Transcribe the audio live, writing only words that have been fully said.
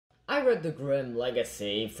I read the Grimm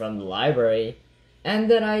Legacy from the library, and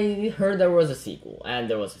then I heard there was a sequel,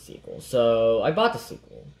 so I bought the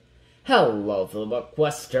sequel. Hello, fellow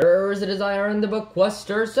BookQuesters, it is I, the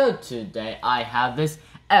BookQuester, so today I have this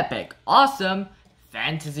epic, awesome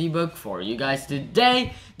fantasy book for you guys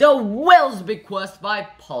today, The Wells Bequest by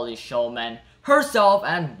Polly Shulman herself,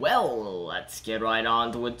 and well, let's get right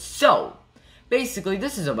on to it. So, basically,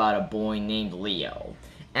 this is about a boy named Leo.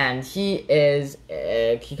 And he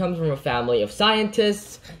comes from a family of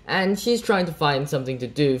scientists, and he's trying to find something to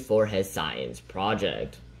do for his science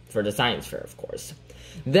project, for the science fair, of course.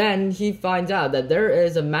 Then he finds out that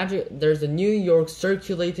there's a New York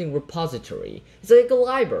Circulating Repository. It's like a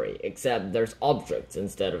library, except there's objects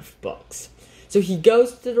instead of books. So he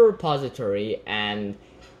goes to the repository, and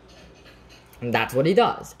that's what he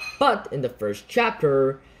does. But in the first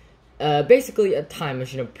chapter, basically a time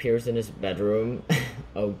machine appears in his bedroom.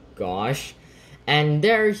 Oh gosh. And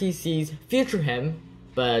there he sees future him,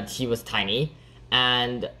 but he was tiny,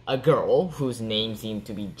 and a girl whose name seemed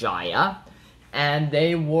to be Jaya, and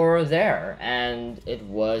they were there, and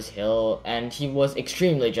he was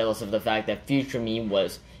extremely jealous of the fact that future me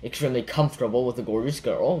was extremely comfortable with a gorgeous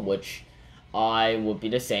girl, which I would be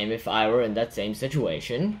the same if I were in that same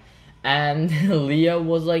situation. And Leo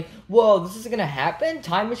was like, whoa, this is gonna happen?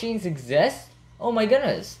 Time machines exist? Oh my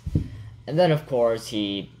goodness. And then, of course,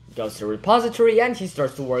 he goes to the repository and he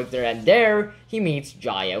starts to work there, and there he meets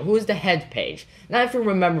Jaya, who is the head page. Now, if you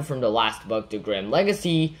remember from the last book, The Grimm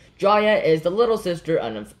Legacy, Jaya is the little sister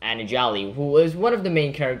of Anijali, who is one of the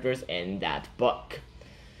main characters in that book.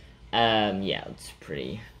 Yeah, it's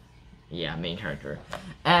pretty... yeah, main character.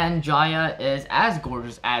 And Jaya is as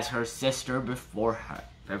gorgeous as her sister before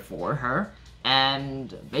her,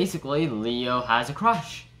 and basically Leo has a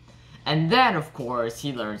crush. And then, of course,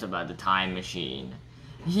 he learns about the time machine.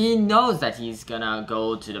 He knows that he's gonna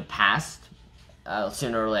go to the past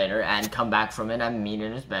sooner or later and come back from it and meet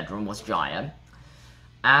in his bedroom with Jaya.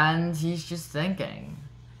 And he's just thinking.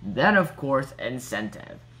 Then, of course,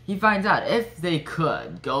 incentive. He finds out if they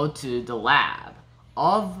could go to the lab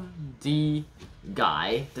of the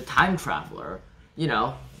guy, the time traveler, you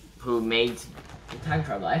know, who made the time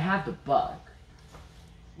traveler. I have the book.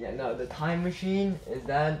 Yeah, no, the time machine, is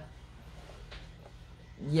that...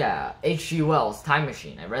 yeah, H.G. Wells' Time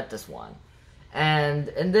Machine. I read this one. And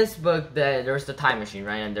in this book, there's the time machine,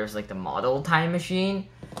 right? And there's like the model time machine.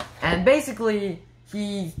 And basically,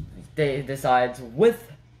 they decides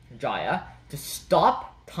with Jaya to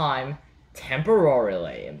stop time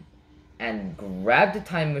temporarily and grab the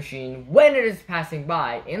time machine when it is passing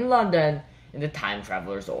by in London in the time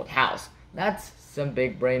traveler's old house. That's some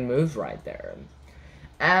big brain moves right there.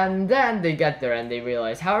 And then they get there and they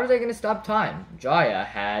realize, how are they going to stop time? Jaya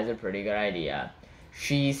has a pretty good idea.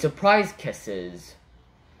 She surprise kisses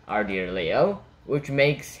our dear Leo, which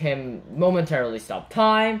makes him momentarily stop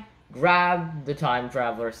time, grab the time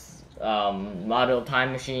traveler's model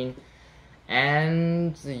time machine,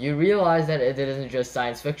 and you realize that it isn't just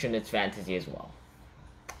science fiction, it's fantasy as well.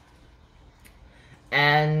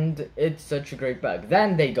 And it's such a great book.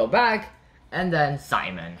 Then they go back, and then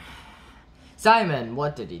Simon,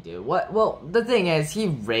 what did he do? Well, the thing is, he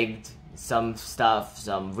rigged some stuff,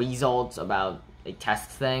 some results about a test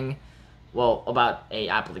thing. Well, about a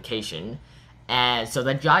application. And so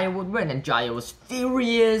that Jaya would win, and Jaya was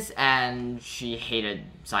furious, and she hated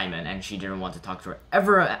Simon, and she didn't want to talk to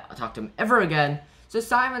him ever again. So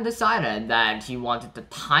Simon decided that he wanted the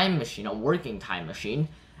time machine, a working time machine,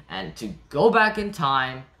 and to go back in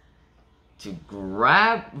time to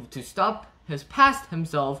stop his past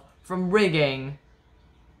himself from rigging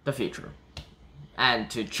the future, and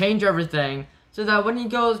to change everything so that when he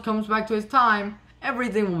comes back to his time,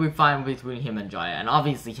 everything will be fine between him and Jaya. And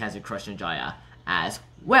obviously he has a crush on Jaya as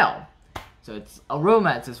well, so it's a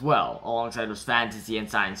romance as well, alongside with fantasy and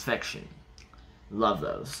science fiction. Love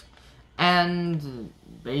those. And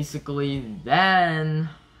basically then,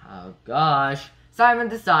 oh gosh, Simon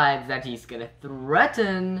decides that he's gonna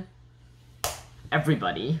threaten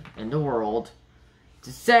everybody in the world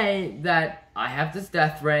to say that I have this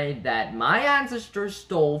death ray that my ancestors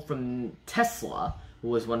stole from Tesla, who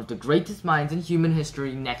was one of the greatest minds in human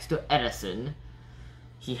history next to Edison.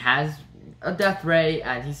 He has a death ray,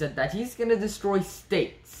 and he said that he's gonna destroy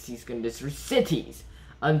states, he's gonna destroy cities,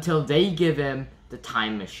 until they give him the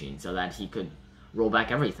time machine so that he could roll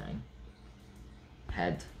back everything.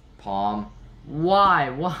 Head, palm,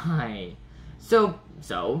 why?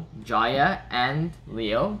 So Jaya and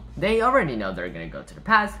Leo, they already know they're gonna go to the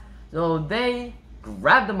past, so they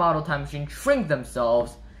grab the model time machine, shrink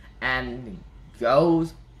themselves, and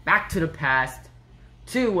goes back to the past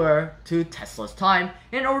to Tesla's time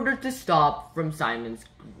in order to stop from Simon's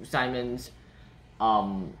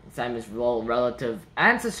relative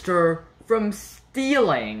ancestor from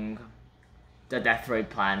stealing the death ray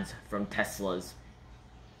plans from Tesla's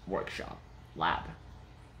workshop lab.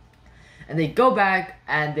 And they go back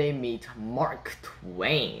and they meet Mark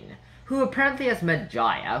Twain, who apparently has met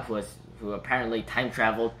Jaya, who apparently time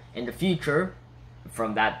traveled in the future,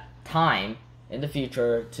 from that time in the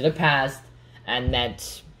future to the past, and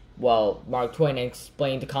met, well, Mark Twain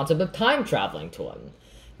explained the concept of time traveling to him.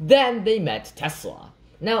 Then they met Tesla.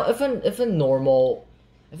 Now, if a normal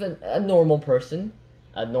person,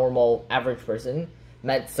 a normal average person,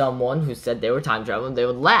 met someone who said they were time traveling, they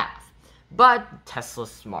would laugh. But Tesla's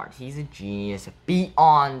smart. He's a genius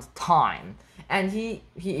beyond time. And he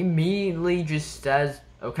immediately just says,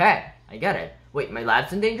 okay, I get it. Wait, my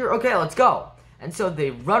lab's in danger? Okay, let's go. And so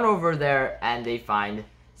they run over there and they find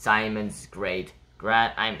Simon's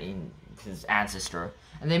his ancestor.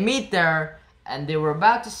 And they meet there and they were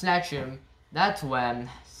about to snatch him. That's when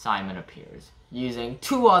Simon appears. Using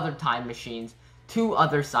 2 other time machines, 2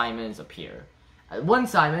 other Simons appear. One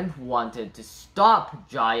Simon who wanted to stop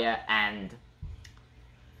Jaya and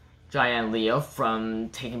Leo from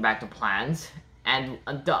taking back the plans, and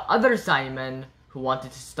the other Simon who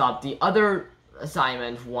wanted to stop the other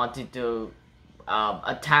Simon who wanted to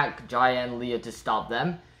attack Jaya and Leo to stop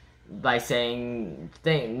them by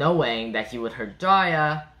knowing that he would hurt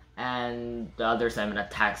Jaya, and the other Simon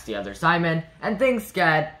attacks the other Simon, and things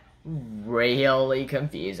get really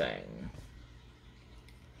confusing.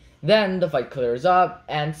 Then the fight clears up,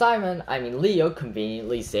 and Leo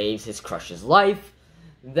conveniently saves his crush's life.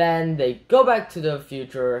 Then they go back to the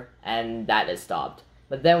future, and that is stopped.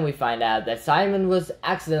 But then we find out that Simon was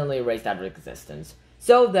accidentally erased out of existence.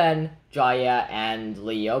 So then, Jaya and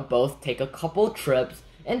Leo both take a couple trips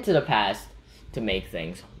into the past to make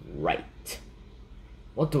things right.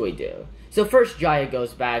 What do we do? So first, Jaya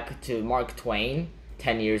goes back to Mark Twain,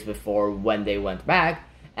 10 years before when they went back,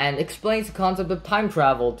 and explains the concept of time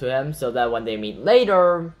travel to him so that when they meet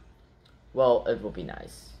later, well, it will be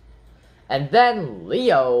nice. And then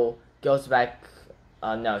Leo goes back.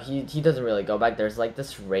 No, he doesn't really go back. There's like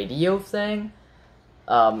this radio thing.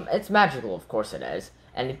 It's magical, of course it is.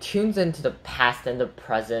 And it tunes into the past and the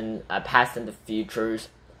present, past and the futures,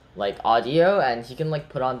 like audio, and he can like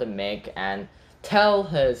put on the mic and tell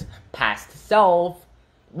his past self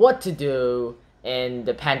what to do in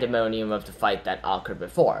the pandemonium of the fight that occurred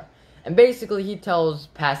before. And basically he tells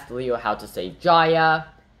past Leo how to save Jaya.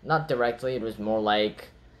 Not directly, it was more like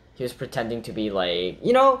he was pretending to be like,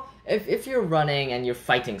 you know, if you're running and you're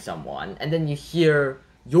fighting someone and then you hear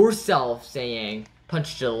yourself saying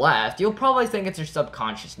punch to the left, you'll probably think it's your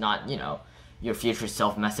subconscious, not, you know, your future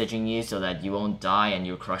self messaging you so that you won't die and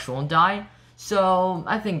your crush won't die. So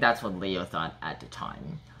I think that's what Leo thought at the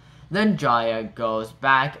time. Then Jaya goes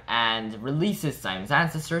back and releases Simon's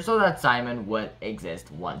ancestor so that Simon would exist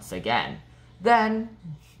once again. Then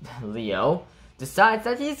Leo decides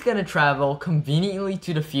that he's gonna travel conveniently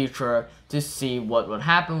to the future to see what would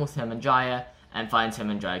happen with him and Jaya, and finds him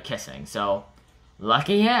and Jaya kissing. So,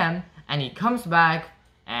 lucky him, and he comes back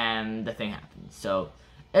and the thing happens. So,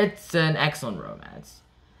 it's an excellent romance.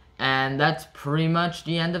 And that's pretty much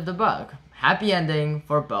the end of the book. Happy ending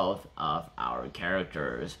for both of our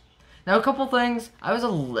characters. Now, a couple things. I was a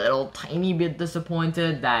little tiny bit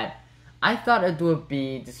disappointed that I thought it would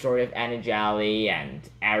be the story of Anna Jolly and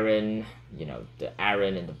Aaron, you know, the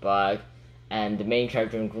Aaron in the book, and the main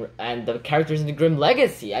character and the characters in the Grimm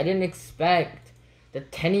Legacy. I didn't expect the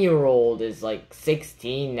 10-year-old is like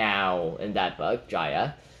 16 now in that book,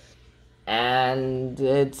 Jaya, and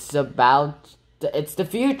it's the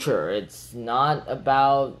future. It's not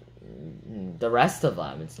about the rest of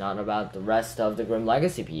them. It's not about the rest of the Grimm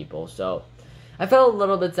Legacy people. So I felt a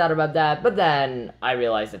little bit sad about that, but then I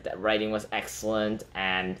realized that the writing was excellent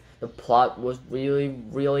and the plot was really,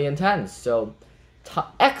 really intense. So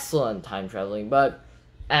excellent time traveling,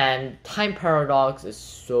 and time paradox is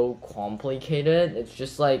so complicated. It's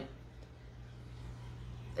just like,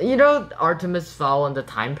 you know, Artemis Fowl and the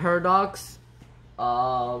time paradox.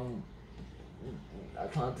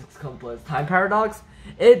 Atlantic's complex time paradox.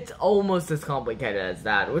 It's almost as complicated as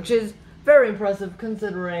that, which is very impressive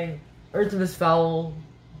considering Artemis Fowl,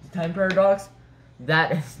 the time paradox,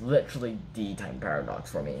 that is literally the time paradox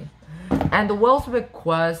for me. And the Wells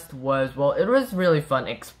Bequest was, well, it was really fun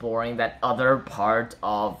exploring that other part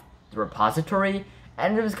of the repository,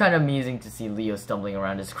 and it was kind of amusing to see Leo stumbling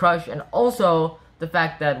around his crush, and also the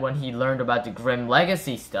fact that when he learned about the Grimm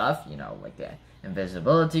Legacy stuff, you know, like the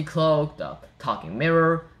invisibility cloak, the talking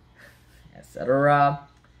mirror, etc.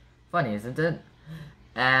 Funny, isn't it?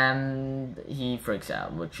 and he freaks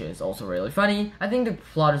out, which is also really funny. I think the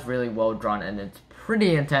plot is really well drawn and it's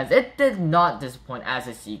pretty intense. It did not disappoint as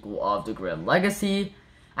a sequel of the Grimm Legacy.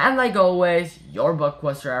 And like always, your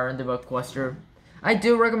BookQuester, Aaron the BookQuester. I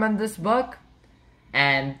do recommend this book,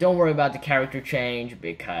 and don't worry about the character change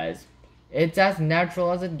because it's as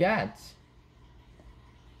natural as it gets.